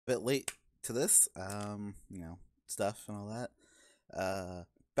bit late to this, stuff and all that.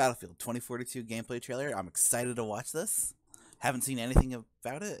 Battlefield 2042 gameplay trailer. I'm excited to watch this. Haven't seen anything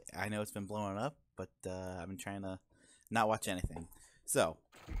about it. I know it's been blowing up, but I've been trying to not watch anything. So,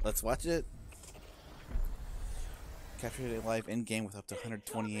 let's watch it. Captured it live in-game with up to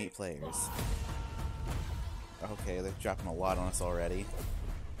 128 players. Okay, they're dropping a lot on us already.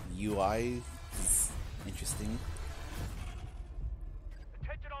 UI is interesting.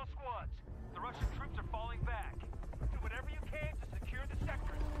 Attention all squads. The Russian troops are falling back. Do whatever you can to secure the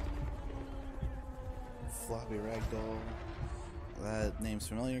sector. Floppy Ragdoll. That name's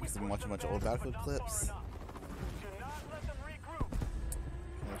familiar because I've been watching a bunch of old Battlefield clips. Do not let them regroup.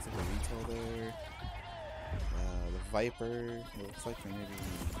 Looks like a retail there. The Viper. It looks like maybe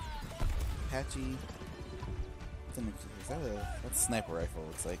Apache. Is that that's a sniper rifle?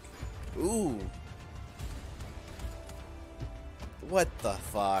 Looks like. Ooh. What the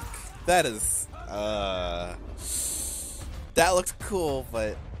fuck? That is. That looks cool,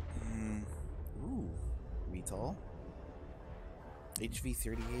 but. Ooh. Retail.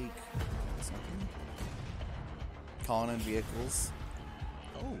 HV38. Something. Calling in vehicles.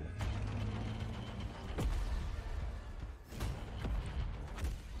 Oh.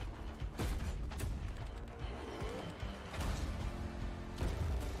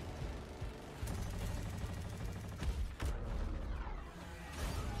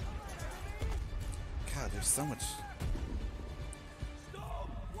 God, there's so much.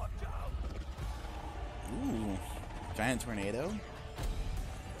 Ooh. Giant tornado.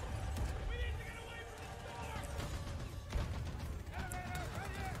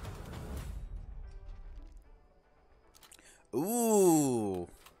 Ooh.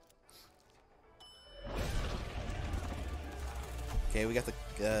 Okay, we got the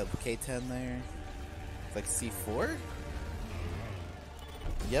K10 there. It's like C4?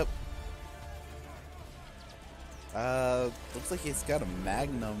 Yep. Looks like he's got a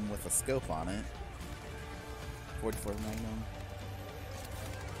Magnum with a scope on it. 44 Magnum.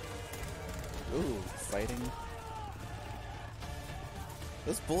 Ooh, fighting.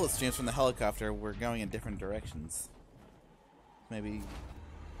 Those bullet streams from the helicopter were going in different directions. Maybe.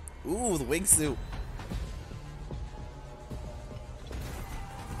 Ooh, the wingsuit.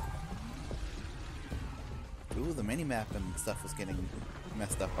 Ooh, the minimap and stuff was getting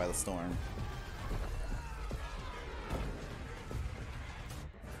messed up by the storm.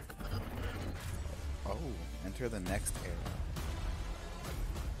 Oh, enter the next era.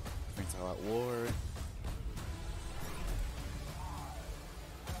 Brings all out war.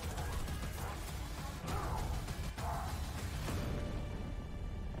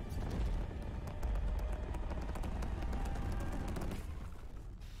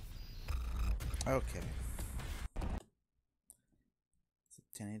 Okay. Is it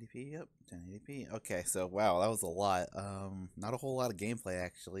 1080p? Yep, 1080p. Okay, so wow, that was a lot. Not a whole lot of gameplay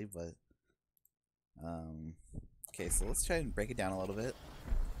actually, but okay, so let's try and break it down a little bit.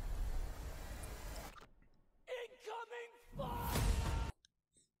 Incoming fire!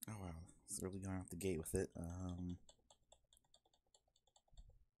 Oh wow, it's really going off the gate with it.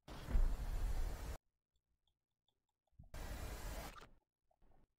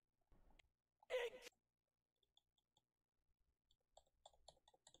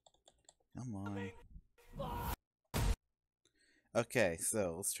 Come on. Okay,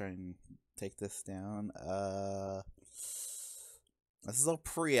 so let's try and take this down. This is all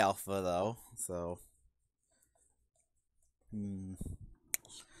pre-alpha though, so.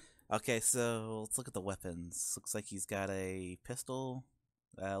 Okay, so let's look at the weapons. Looks like he's got a pistol.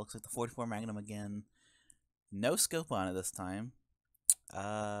 Looks like the 44 Magnum again. No scope on it this time.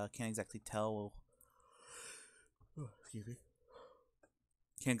 Can't exactly tell. Oh, excuse me.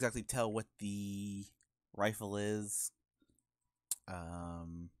 Can't exactly tell what the rifle is.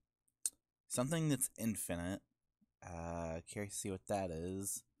 Something that's infinite. Curious to see what that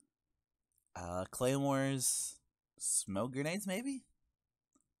is. Claymores, smoke grenades, maybe.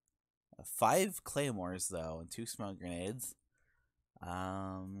 5 claymores though, and 2 smoke grenades.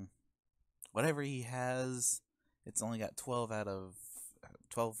 Whatever he has, it's only got 12 out of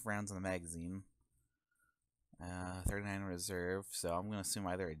 12 rounds in the magazine. 39 reserve, so I'm gonna assume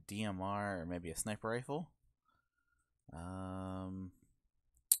either a DMR or maybe a sniper rifle. Let's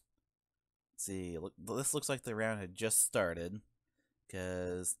see. This looks like the round had just started,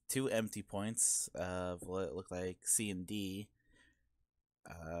 because 2 empty points of what look like C and D.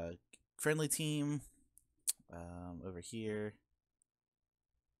 Friendly team over here.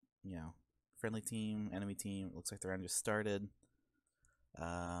 You know, friendly team, enemy team. It looks like the round just started.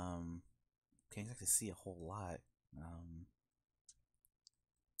 Can't exactly see a whole lot.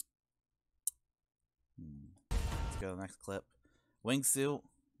 go to the next clip. Wingsuit.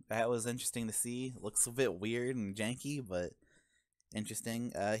 That was interesting to see. Looks a bit weird and janky, but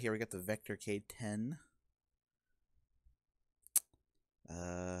interesting. Here we got the Vector K10.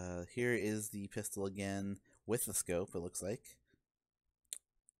 Here is the pistol again with the scope, it looks like.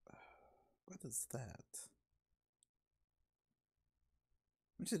 What is that?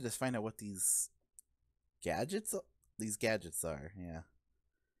 We should just find out what these gadgets are. Yeah.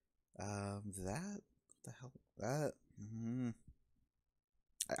 That? What the hell? That?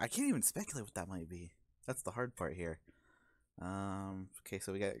 I can't even speculate what that might be. That's the hard part here. Okay,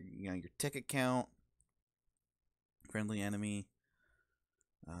 so we got, you know, your ticket count, friendly enemy.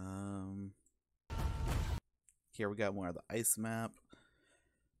 Here we got more of the ice map.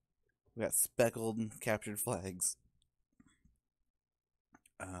 We got speckled and captured flags.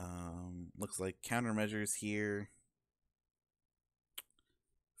 Looks like countermeasures here.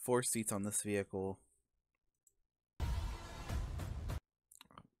 4 seats on this vehicle. Oh,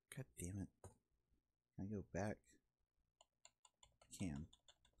 God damn it. Can I go back? I can.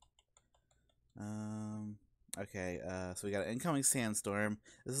 Okay, so we got an incoming sandstorm.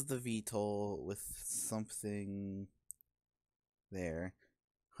 This is the VTOL with something there.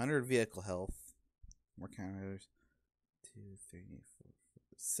 100 vehicle health. More counters. 2, 3, 4,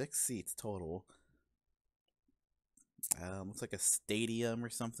 6 seats total. Looks like a stadium or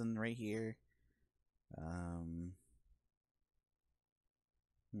something right here.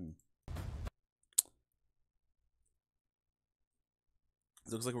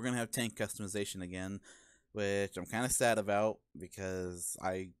 It looks like we're gonna have tank customization again, which I'm kind of sad about because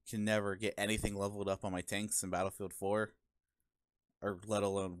I can never get anything leveled up on my tanks in Battlefield 4, or let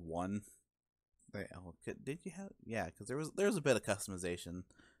alone 1. Did you have? Yeah, because there was a bit of customization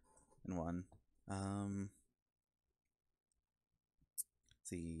in 1.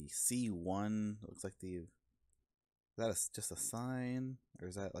 The C1 looks like the. Is that just a sign, or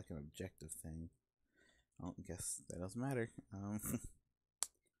is that like an objective thing? I don't guess that doesn't matter. Oh,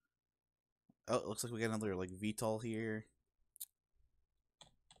 it looks like we got another like VTOL here.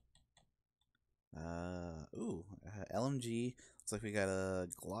 LMG. Looks like we got a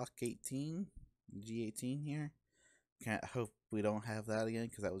Glock 18, G18 here. I hope we don't have that again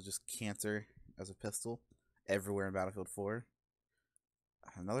because that was just cancer as a pistol everywhere in Battlefield 4.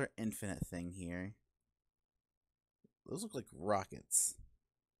 Another infinite thing here. Those look like rockets.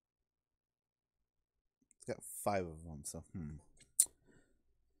 It's got 5 of them, so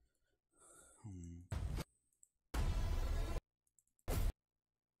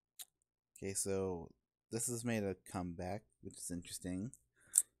Okay, so this has made a comeback, which is interesting.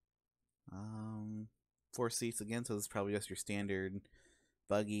 4 seats again, so this is probably just your standard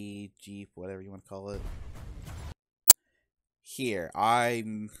buggy, Jeep, whatever you want to call it. Here,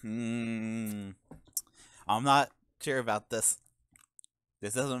 I'm not sure about this.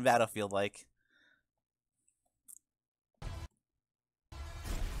 This isn't Battlefield like.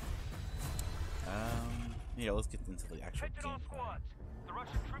 Yeah, let's get into the actual gameplay. The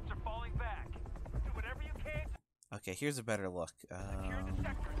Russian troops are falling back. Do whatever you can. Okay, here's a better look. Secure the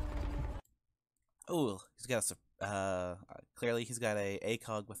sector. Oh, he's got a clearly he's got a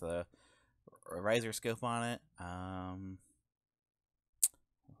ACOG with a riser scope on it.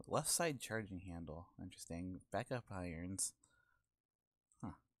 Left side charging handle. Interesting. Backup irons.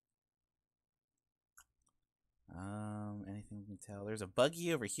 Huh. Anything we can tell? There's a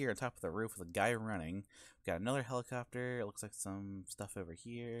buggy over here on top of the roof with a guy running. We've got another helicopter. It looks like some stuff over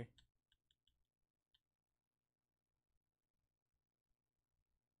here.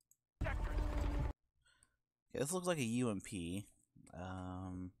 Okay, this looks like a UMP.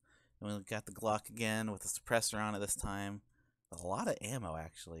 And we got the Glock again with a suppressor on it this time. A lot of ammo,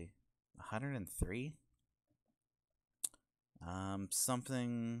 actually. 103.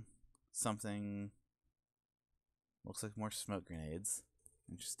 Something. Looks like more smoke grenades.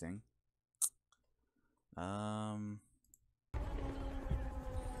 Interesting.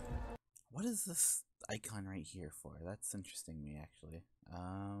 What is this icon right here for? That's interesting to me, actually.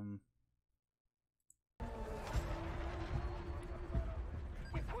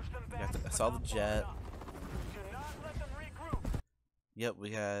 I saw the jet. Yep,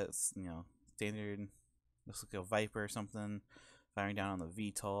 we got, you know, standard, looks like a Viper or something, firing down on the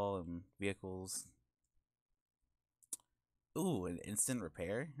VTOL and vehicles. Ooh, an instant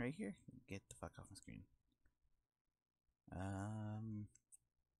repair right here? Get the fuck off my screen.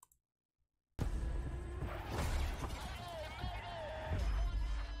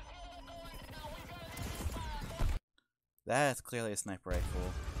 That's clearly a sniper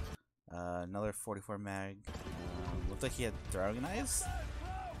rifle. Another 44 mag. Looked like he had throwing knives.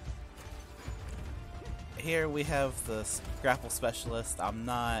 Here we have the grapple specialist. I'm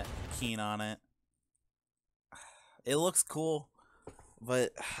not keen on it. It looks cool,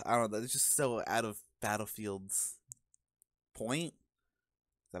 but I don't know. It's just so out of Battlefield's point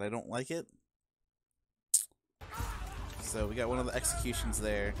that I don't like it. So we got one of the executions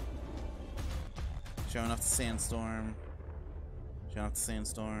there. Showing off the sandstorm. Showing off the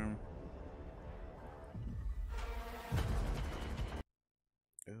sandstorm.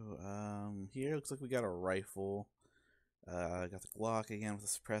 Oh, here looks like we got a rifle. Got the Glock again with the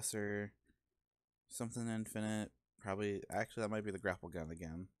suppressor. Something infinite. Probably, actually, that might be the grapple gun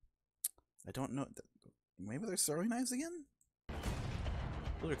again. I don't know. Maybe they're throwing knives again?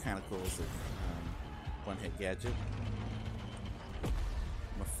 Those are kind of cool as a one-hit gadget.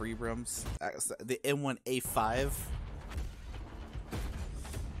 My Freebrums. The M1A5.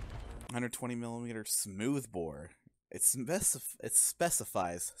 120mm smoothbore. It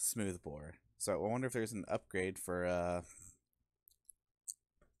specifies smoothbore. So I wonder if there's an upgrade for,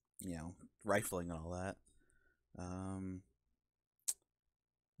 you know, rifling and all that.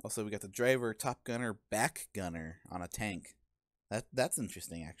 Also, we got the driver, top gunner, back gunner on a tank. That's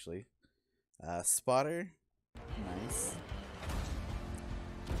interesting, actually. Spotter, nice.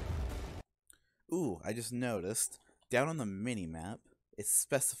 Ooh, I just noticed down on the mini map, it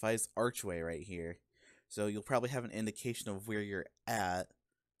specifies archway right here. So you'll probably have an indication of where you're at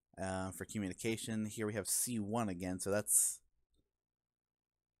for communication. Here we have C1 again, so that's...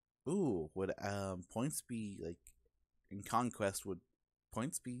 Ooh, would points be, like, in Conquest, would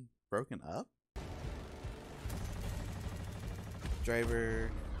points be broken up? Driver...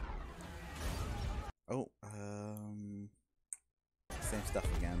 Oh, same stuff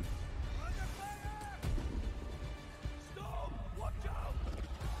again.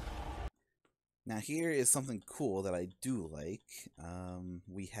 Now here is something cool that I do like.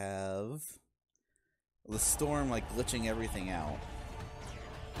 We have the storm like glitching everything out.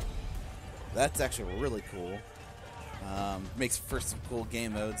 That's actually really cool. Makes for some cool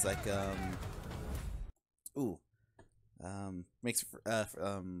game modes like makes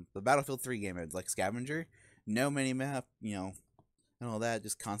the Battlefield 3 game modes like Scavenger, no minimap, you know, and all that,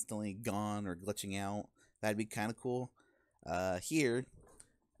 just constantly gone or glitching out. That'd be kind of cool. Here.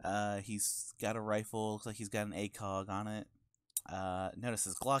 He's got a rifle, looks like he's got an ACOG on it. Notice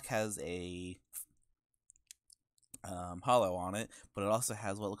his Glock has a hollow on it, but it also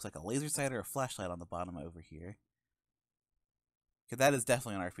has what looks like a laser sight or a flashlight on the bottom over here. Cause that is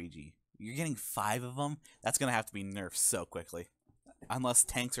definitely an RPG. You're getting 5 of them, that's going to have to be nerfed so quickly. Unless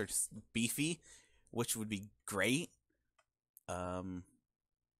tanks are just beefy, which would be great. It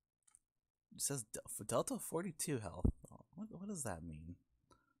says Delta 42 health. What does that mean?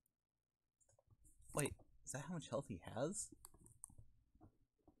 Wait, is that how much health he has?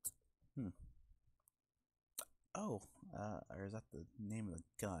 Oh, or is that the name of the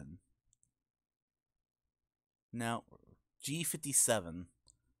gun? Now, G57.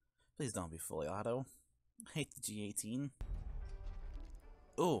 Please don't be fully auto. I hate the G18.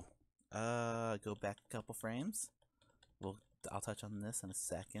 Oh, go back a couple frames. I'll touch on this in a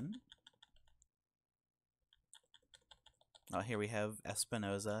second. Oh, here we have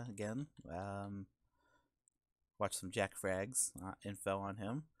Espinosa again. Watch some Jack Frags info on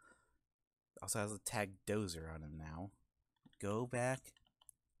him. Also has a tag Dozer on him now. Go back.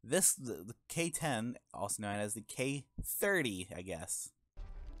 This the K10, also known as the K30, I guess.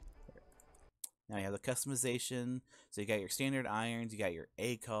 Now you have the customization. So you got your standard irons, you got your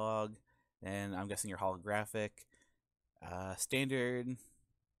ACOG, and I'm guessing your holographic. Standard.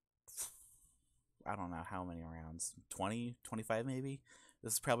 I don't know how many rounds. 20, 25 maybe.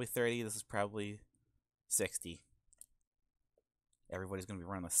 This is probably 30. This is probably 60. Everybody's gonna be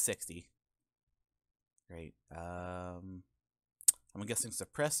running a 60. Great. I'm guessing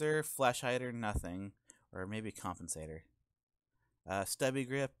suppressor, flash hider, nothing, or maybe compensator. Stubby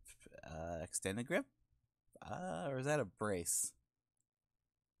grip, extended grip, or is that a brace?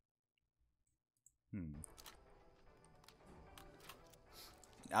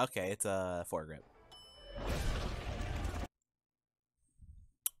 Okay, it's a foregrip.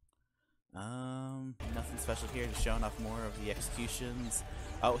 Nothing special here, just showing off more of the executions.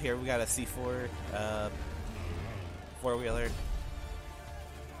 Oh, here we got a C4 four-wheeler.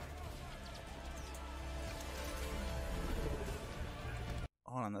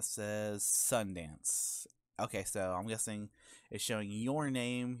 Hold on, that says Sundance. Okay, so I'm guessing it's showing your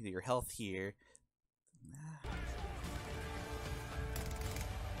name, your health here.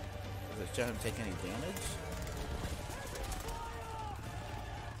 Does it show him take any damage?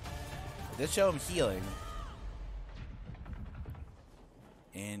 It did show him healing.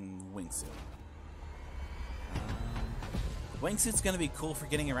 In wingsuit. Wingsuit's gonna be cool for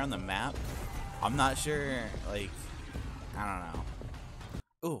getting around the map. I'm not sure, like, I don't know.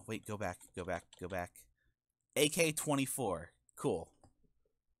 Oh, wait, go back. AK-24. Cool.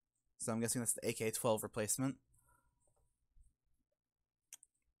 So I'm guessing that's the AK-12 replacement.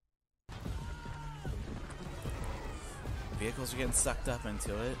 Vehicles are getting sucked up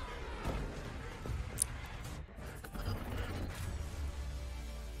into it.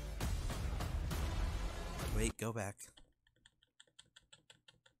 Wait, go back.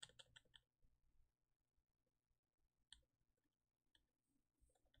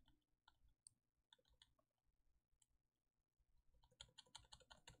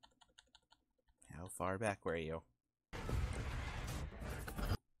 How far back were you?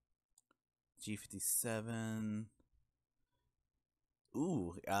 G57.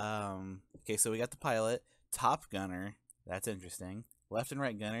 Ooh, okay, so we got the pilot, top gunner, that's interesting. Left and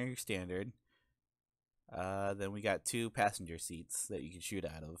right gunner, your standard. Then we got 2 passenger seats that you can shoot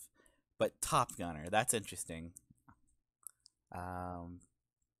out of. But top gunner, that's interesting.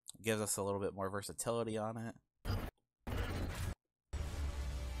 Gives us a little bit more versatility on it.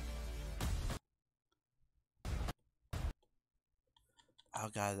 Oh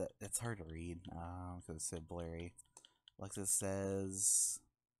god, it's hard to read because it's so blurry. Lexus says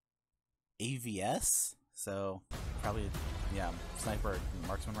AVS, so probably, yeah, sniper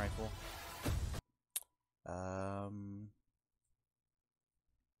marksman rifle.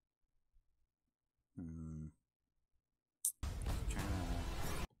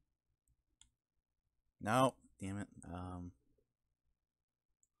 No, damn it.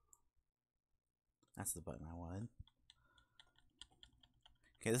 That's the button I wanted.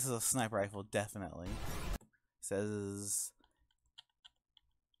 Okay, this is a sniper rifle, definitely. It says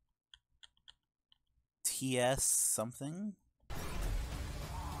TS something.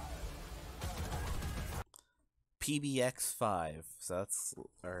 PBX5. So that's,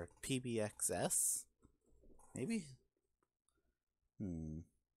 or PBXS? Maybe?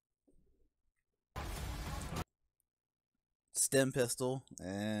 Stem pistol.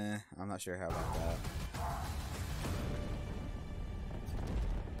 I'm not sure how about that.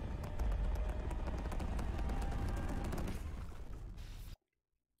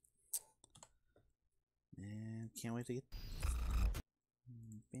 And can't wait to get...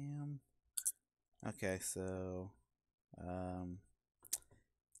 Bam. Okay, so...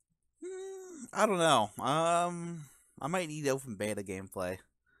 I don't know. I might need open beta gameplay.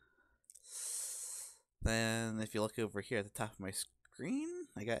 Then, if you look over here at the top of my screen,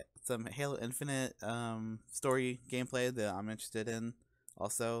 I got some Halo Infinite story gameplay that I'm interested in.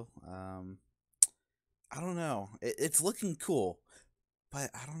 Also, I don't know. It's looking cool, but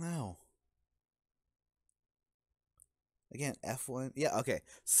I don't know. Again, F1. Yeah, okay.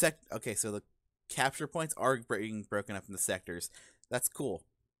 Okay, so the capture points are being broken up into sectors. That's cool.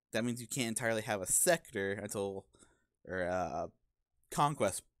 That means you can't entirely have a sector until, or a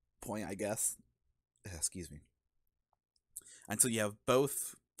conquest point, I guess. Excuse me. Until you have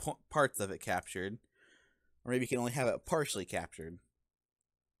both parts of it captured, or maybe you can only have it partially captured.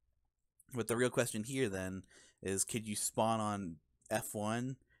 But the real question here then is, could you spawn on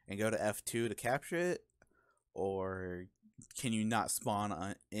F1 and go to F2 to capture it, or can you not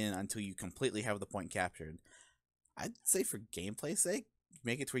spawn in until you completely have the point captured? I'd say for gameplay's sake,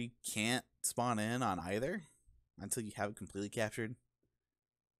 make it to where you can't spawn in on either until you have it completely captured.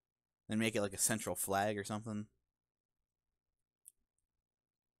 Then make it like a central flag or something.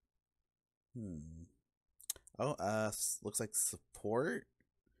 Oh, looks like support.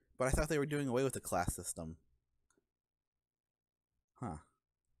 But I thought they were doing away with the class system. Huh.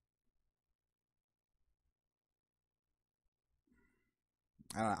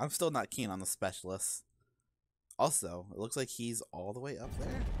 I don't know. I'm still not keen on the specialist. Also, it looks like he's all the way up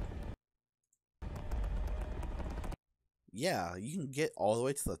there. Yeah, you can get all the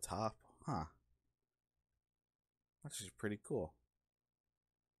way to the top. Huh. That's just pretty cool.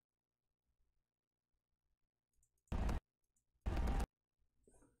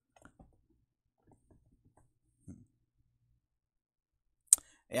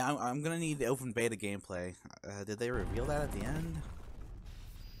 Yeah, I'm gonna need the open beta gameplay. Did they reveal that at the end?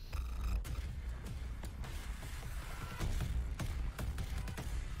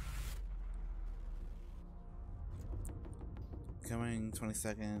 Coming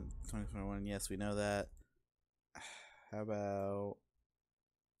 22nd, 2021. Yes, we know that. How about...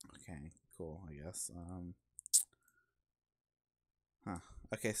 Okay, cool, I guess. Huh.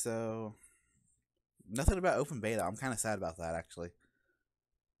 Okay, so... Nothing about open beta. I'm kind of sad about that, actually.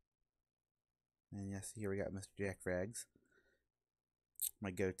 And yes, here we got Mr. Jack Frags.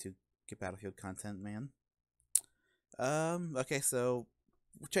 My go-to get Battlefield content man. Okay, so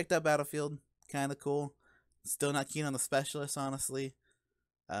we checked out Battlefield. Kind of cool. Still not keen on the specialist, honestly.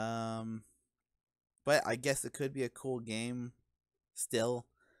 Um, but I guess it could be a cool game. Still,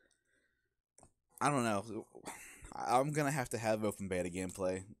 I don't know. I'm gonna have to have open beta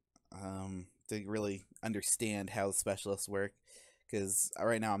gameplay, to really understand how the specialists work, because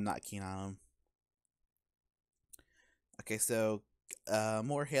right now I'm not keen on them. Okay, so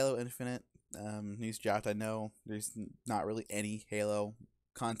more Halo Infinite news dropped. I know there's not really any Halo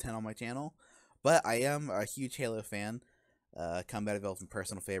content on my channel, but I am a huge Halo fan. Combat Evolved,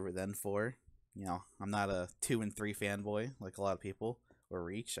 personal favorite, then 4. You know, I'm not a 2 and 3 fanboy like a lot of people, or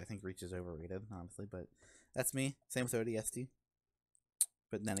Reach. I think Reach is overrated, honestly, but that's me. Same with ODST.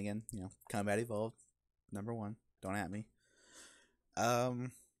 But then again, you know, Combat Evolved, number 1. Don't at me. So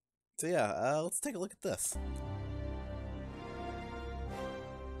yeah, let's take a look at this.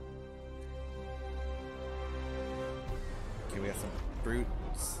 Okay, we got some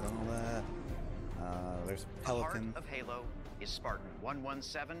brutes and all that. There's a Pelican. The heart of Halo is Spartan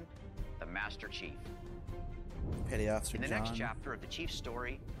 117, the Master Chief. Petty Officer In the John. next chapter of the Chief's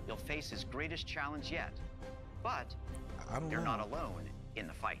story, you'll face his greatest challenge yet. But I don't you're know. not alone in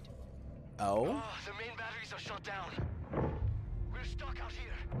the fight. Oh? The main batteries are shut down. We're stuck out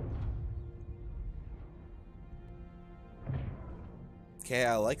here. Okay,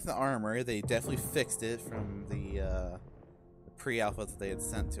 I like the armor. They definitely fixed it from the pre-alpha that they had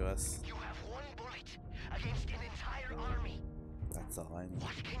sent to us. You have one bullet against an entire army. That's all I need.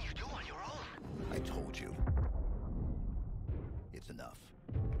 What can you do on your own? I told you. It's enough.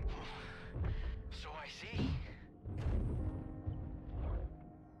 So I see.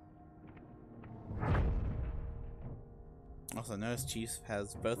 Also, notice Chief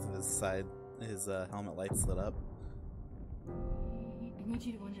has both of his helmet lights lit up. I need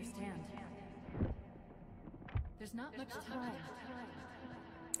you to understand. There's not much time.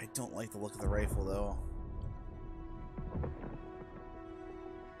 I don't like the look of the rifle, though.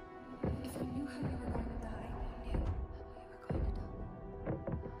 If you knew how you were going to die, you knew how you were going to die.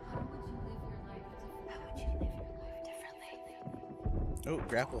 How would you live your life differently? How would you live your life differently? Oh,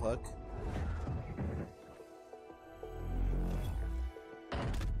 grapple hook.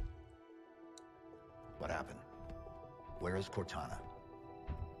 What happened? Where is Cortana?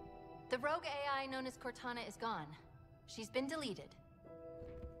 The rogue AI known as Cortana is gone. She's been deleted.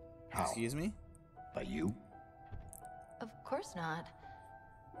 How? Excuse me? By you? Of course not.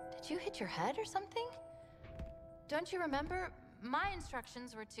 Did you hit your head or something? Don't you remember? My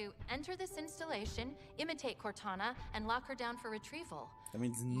instructions were to enter this installation, imitate Cortana, and lock her down for retrieval. That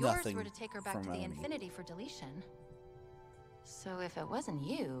means Yours nothing. were to take her back from to the Melanie. Infinity for deletion. So if it wasn't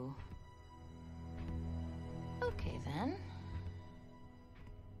you... Okay then.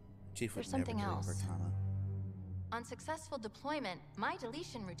 Chief would There's never something delete else. Cortana. On successful deployment, my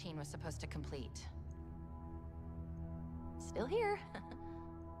deletion routine was supposed to complete. Still here.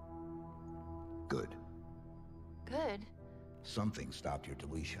 Good. Good. Something stopped your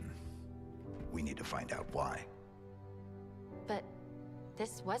deletion. We need to find out why. But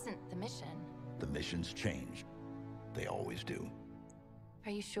this wasn't the mission. The missions changed. They always do.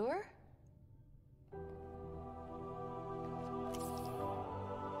 Are you sure?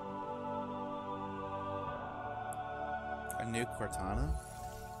 A new Cortana?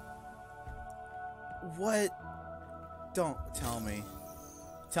 What? Don't tell me.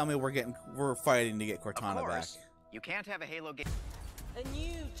 Tell me we're fighting to get Of Cortana back. course, you can't have a Halo game. A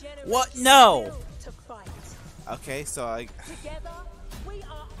new generation What? No! built to fight. Okay, so I Together, we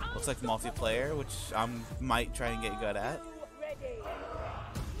are looks like multiplayer, which I might try and get good at. ready.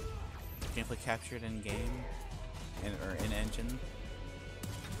 Gameplay captured in game, or in engine.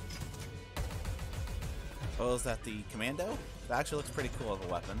 Oh, is that the commando? That actually looks pretty cool as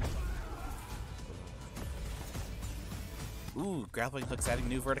a weapon. Ooh, grappling hooks adding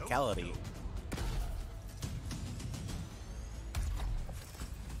new verticality.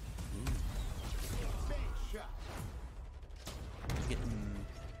 Getting...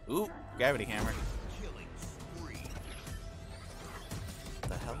 Ooh, gravity hammer. What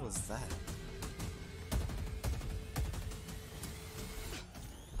the hell was that?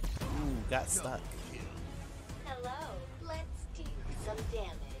 Ooh, got stuck. Hello, let's do some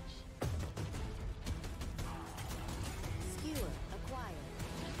damage. Skewer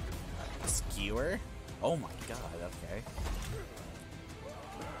acquired. Skewer? Oh my god, okay.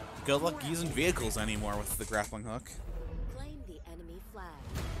 Good luck using vehicles anymore with the grappling hook. Claim the enemy flag.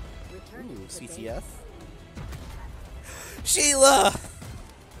 Return Ooh, it to CTF. base. Sheila!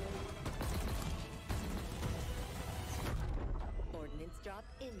 Ordnance drop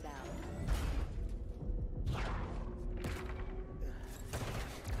inbound.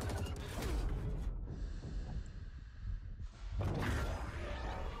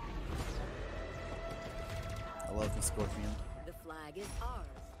 Scorpion. The flag is ours.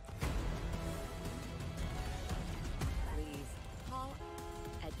 Please call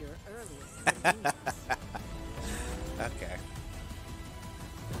at your earliest convenience. Okay.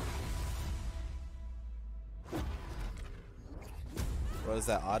 What is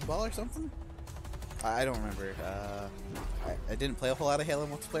that, Oddball or something? I don't remember. I didn't play a whole lot of Halo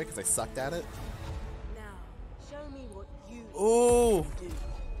multiplayer because I sucked at it. Now, show me what you Ooh! can do.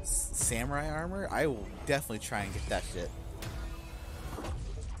 Samurai armor? I will definitely try and get that shit.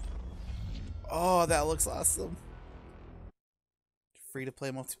 Oh, that looks awesome. Free to play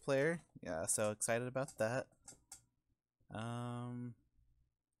multiplayer. Yeah, so excited about that.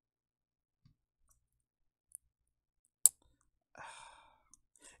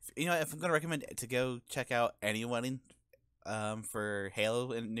 You know, if I'm gonna recommend to go check out anyone for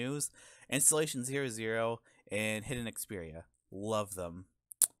Halo news, Installation 00 and Hidden Xperia. Love them.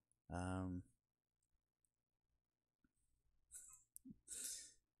 I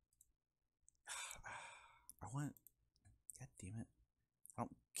want. God damn it! I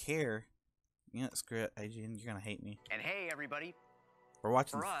don't care. You know, screw it, IGN. You're gonna hate me. And hey, everybody, We're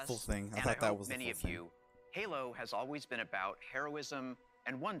watching for the us, full thing. I and thought that hope was the many full of thing. you, Halo has always been about heroism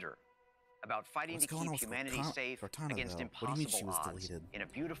and wonder, about fighting What's to going on keep with humanity safe Cortana, against though? What do you mean impossible she was odds deleted? in a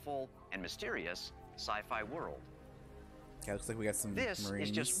beautiful and mysterious sci-fi world. Okay, looks like we got some This Marines.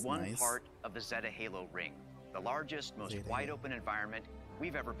 is just one Nice. part of the Zeta Halo ring, the largest, most Zeta wide-open environment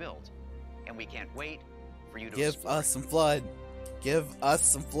we've ever built, and we can't wait for you to Give explore us it. some flood. Give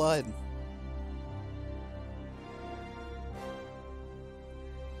us some flood.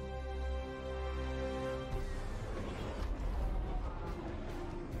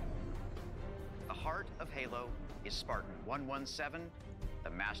 The heart of Halo is Spartan 117, the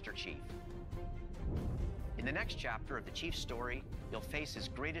Master Chief. In the next chapter of the Chief's story, you'll face his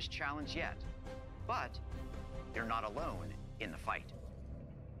greatest challenge yet. But you're not alone in the fight.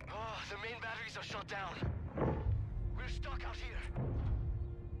 Oh, the main batteries are shut down. We're stuck out here.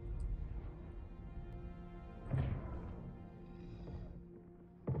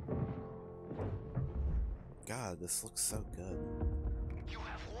 God, this looks so good. You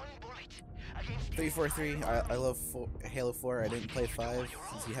have one bullet against 343. I love Halo 4. I didn't play 5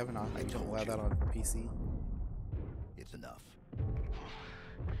 since you haven't on. I don't allow that on PC. It's enough.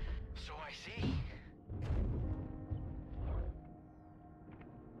 So I see.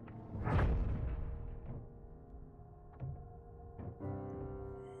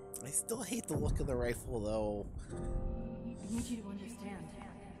 I still hate the look of the rifle, though. I need you to understand.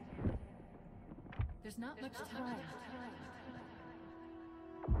 There's not much time.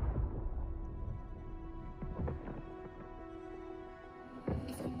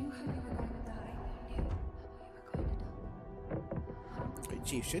 If you knew how you were going to die, you knew how you were going to die. Wait,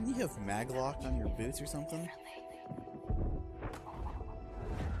 Chief, shouldn't you have maglock on your boots or something?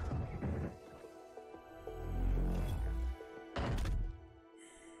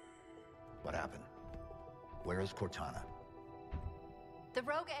 What happened? Where is Cortana? The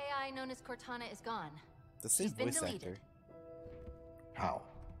rogue AI known as Cortana is gone. The same She's been voice deleted. actor. How?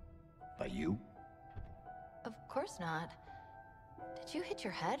 By you? Of course not. Did you hit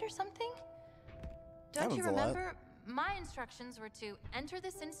your head or something? Don't Happens you a lot. remember? My instructions were to enter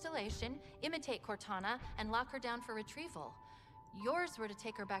this installation, imitate Cortana, and lock her down for retrieval. Yours were to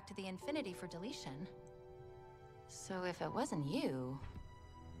take her back to the Infinity for deletion. So if it wasn't you...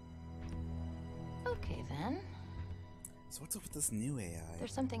 Okay then. So what's up with this new AI?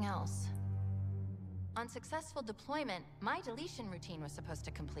 There's something else. On successful deployment, my deletion routine was supposed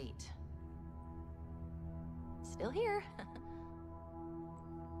to complete. Still here.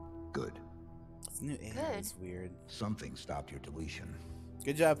 Good. This new AI Good. is weird. Something stopped your deletion.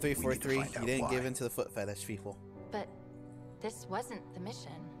 Good job, We need to 343. find You out didn't give why. in to the foot fetish people. But this wasn't the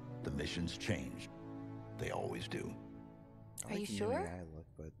mission. The missions changed. They always do. I Are like you the new sure? AI look,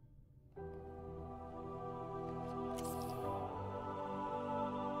 but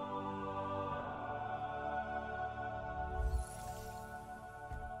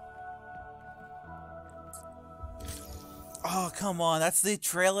oh, come on. That's the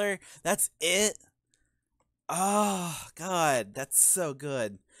trailer? That's it? Oh, God. That's so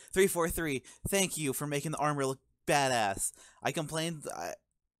good. 343, thank you for making the armor look badass. I complained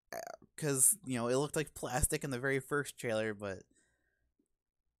because, you know, it looked like plastic in the very first trailer, but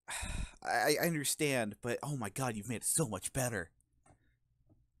I understand. But, oh my God, you've made it so much better.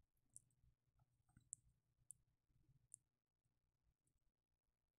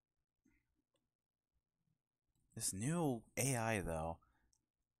 This new AI, though.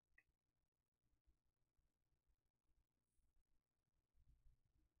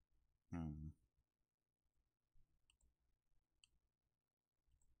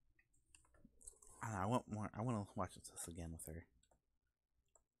 I want more. I want to watch this again with her.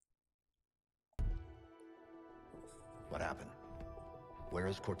 What happened? Where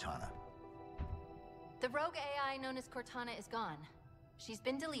is Cortana? The rogue AI known as Cortana is gone. She's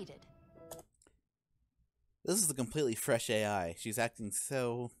been deleted. This is a completely fresh AI. She's acting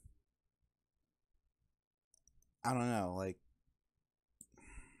so... I don't know, like...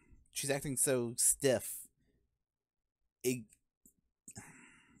 She's acting so stiff.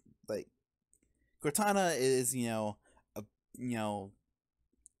 Like, Cortana is, in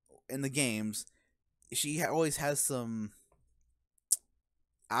the games, she always has some...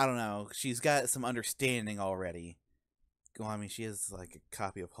 I don't know, she's got some understanding already. Well, I mean, she is like a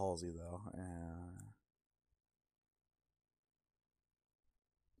copy of Halsey, though.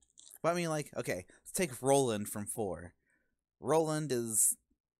 But I mean, like, okay, let's take Roland from 4. Roland is...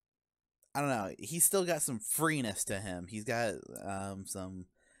 I don't know, he's still got some freeness to him. He's got some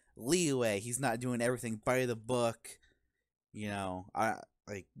leeway. He's not doing everything by the book.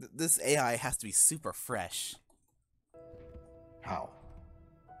 This AI has to be super fresh. How?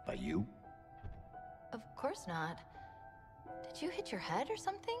 By you? Of course not. Did you hit your head or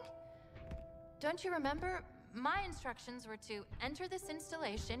something? Don't you remember? My instructions were to enter this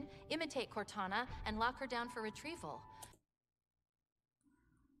installation, imitate Cortana, and lock her down for retrieval.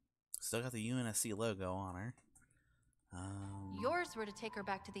 Still got the UNSC logo on her. Yours were to take her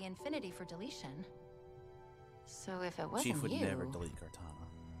back to the Infinity for deletion. So if it wasn't Chief would you... never delete Cortana.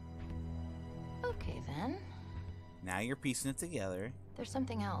 Okay, then. Now you're piecing it together. There's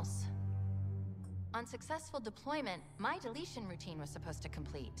something else. On successful deployment, my deletion routine was supposed to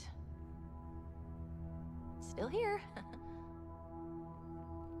complete. Still here.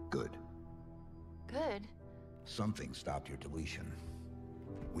 Good. Good. Something stopped your deletion.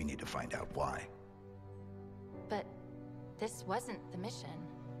 We need to find out why. But this wasn't the mission.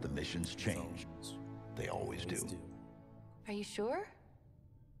 The missions change. They always do. Are you sure?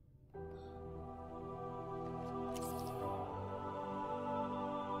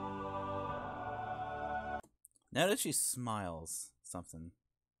 Notice she smiles something.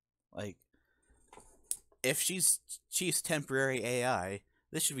 Like, if she's Chief's temporary AI,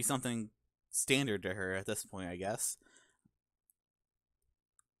 this should be something standard to her at this point, I guess.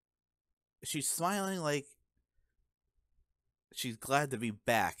 She's smiling like she's glad to be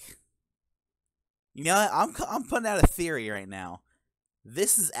back. You know what? I'm putting out a theory right now.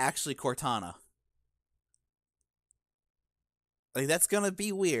 This is actually Cortana. Like, that's gonna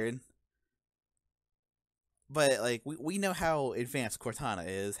be weird. But, like, we know how advanced Cortana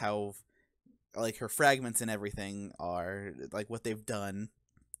is, how, like, her fragments and everything are, like, what they've done.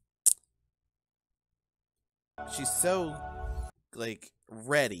 She's so, like,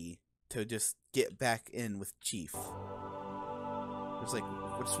 ready to just get back in with Chief. It's like,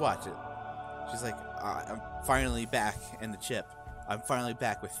 we'll just watch it. She's like, I'm finally back in the chip. I'm finally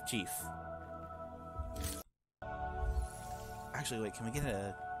back with Chief. Actually, wait, can we get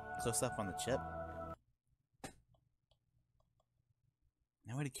a close-up on the chip?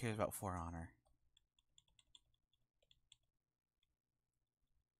 Nobody cares about For Honor.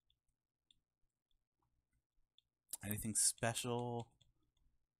 Anything special?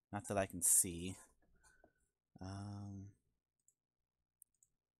 Not that I can see.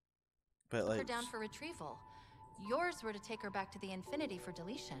 But like, Her down for retrieval. Yours were to take her back to the Infinity for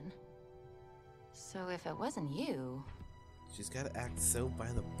deletion. So if it wasn't you... she's got to act so by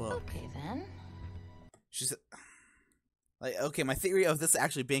the book. Okay, then. She's... like, okay, my theory of this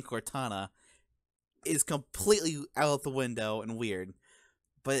actually being Cortana is completely out the window and weird.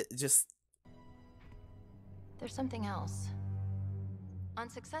 But just... there's something else. On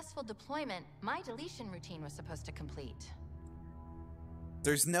successful deployment, my deletion routine was supposed to complete.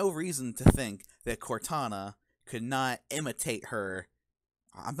 there's no reason to think that Cortana could not imitate her.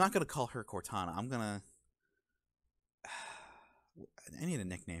 I'm not going to call her Cortana. I'm going to... I need a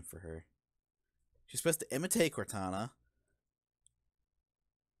nickname for her. She's supposed to imitate Cortana.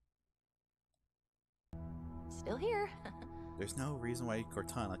 Still here. There's no reason why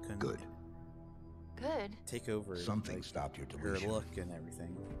Cortana couldn't Good. Good. take over Something like, stopped your her deletion. look and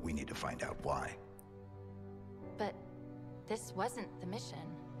everything. We need to find out why. But this wasn't the mission.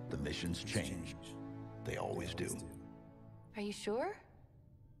 The missions change. They always do. Are you sure?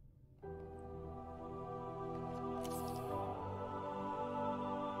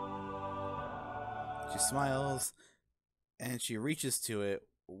 She smiles, and she reaches to it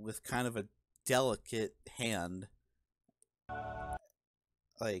with kind of a delicate hand.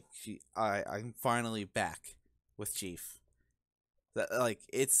 Like, I'm finally back with Chief. That, like,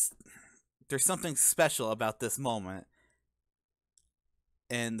 there's something special about this moment.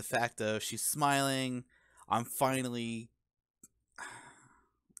 and the fact of she's smiling, I'm finally.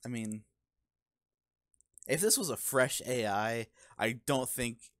 I mean, if this was a fresh AI, I don't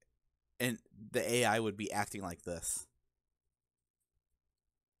think the AI would be acting like this.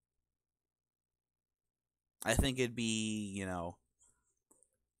 I think it'd be, you know,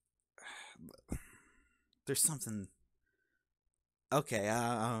 there's something. Okay,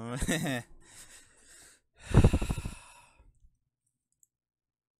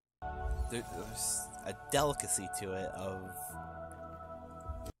 there's a delicacy to it of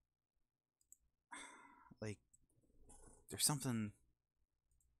like there's something.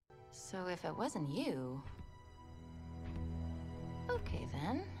 So if it wasn't you... Okay,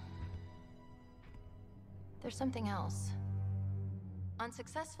 then. There's something else. On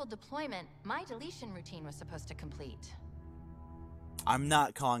successful deployment, my deletion routine was supposed to complete. I'm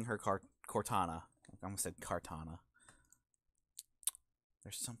not calling her Cortana. I almost said Cartana.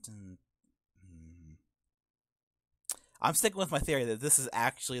 There's something... I'm sticking with my theory that this is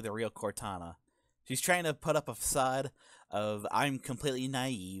actually the real Cortana. She's trying to put up a facade of I'm completely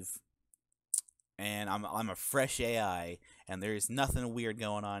naive, and I'm a fresh AI, and there's nothing weird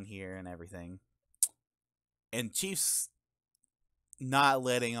going on here and everything. And Chief's not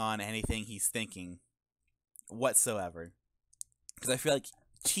letting on anything he's thinking whatsoever. Because I feel like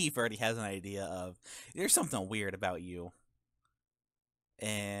Chief already has an idea of, there's something weird about you.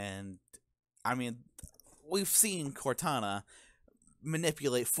 And, I mean, we've seen Cortana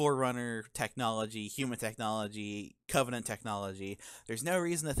manipulate Forerunner technology, human technology, Covenant technology. There's no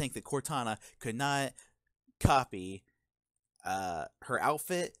reason to think that Cortana could not copy her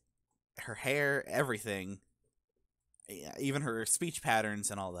outfit, her hair, everything, even her speech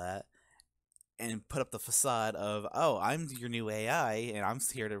patterns and all that, and put up the facade of, oh, I'm your new AI, and I'm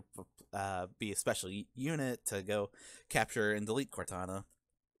here to be a special unit to go capture and delete Cortana.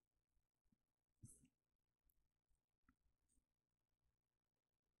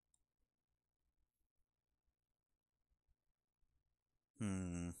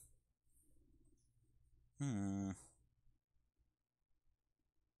 Hmm.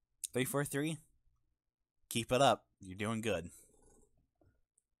 343? Keep it up. You're doing good.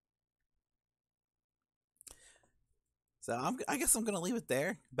 So I guess I'm gonna leave it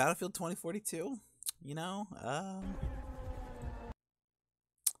there. Battlefield 2042. You know, I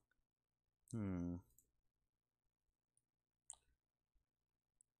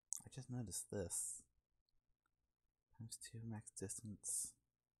just noticed this. Times 2 max distance,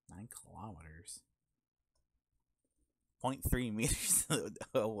 9 kilometers. 0.3 meters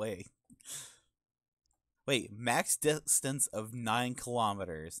away. Wait, max distance of 9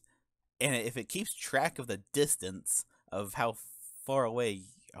 kilometers. And if it keeps track of the distance of how far away...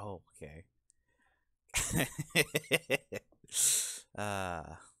 Oh, okay.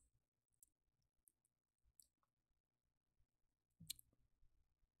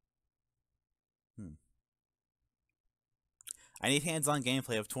 I need hands-on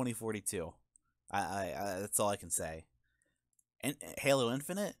gameplay of 2042. That's all I can say. And Halo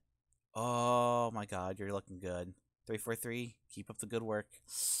Infinite? Oh my god, you're looking good. 343, keep up the good work.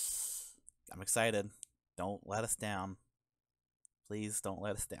 I'm excited. Don't let us down. Please don't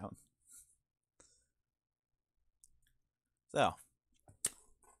let us down. So,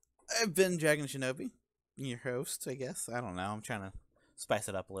 I've been Dragon Shinobi, your host, I guess. I don't know. I'm trying to spice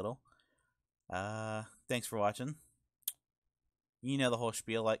it up a little. Thanks for watching. You know the whole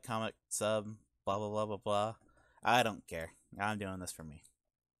spiel, like, comment, sub, blah, blah, blah, blah, blah. I don't care. I'm doing this for me.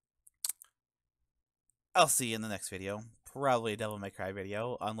 I'll see you in the next video. Probably a Devil May Cry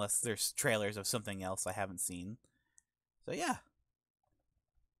video, unless there's trailers of something else I haven't seen. So yeah.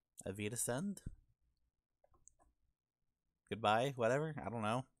 Avita Send? Goodbye? Whatever? I don't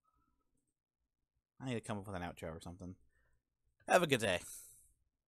know. I need to come up with an outro or something. Have a good day.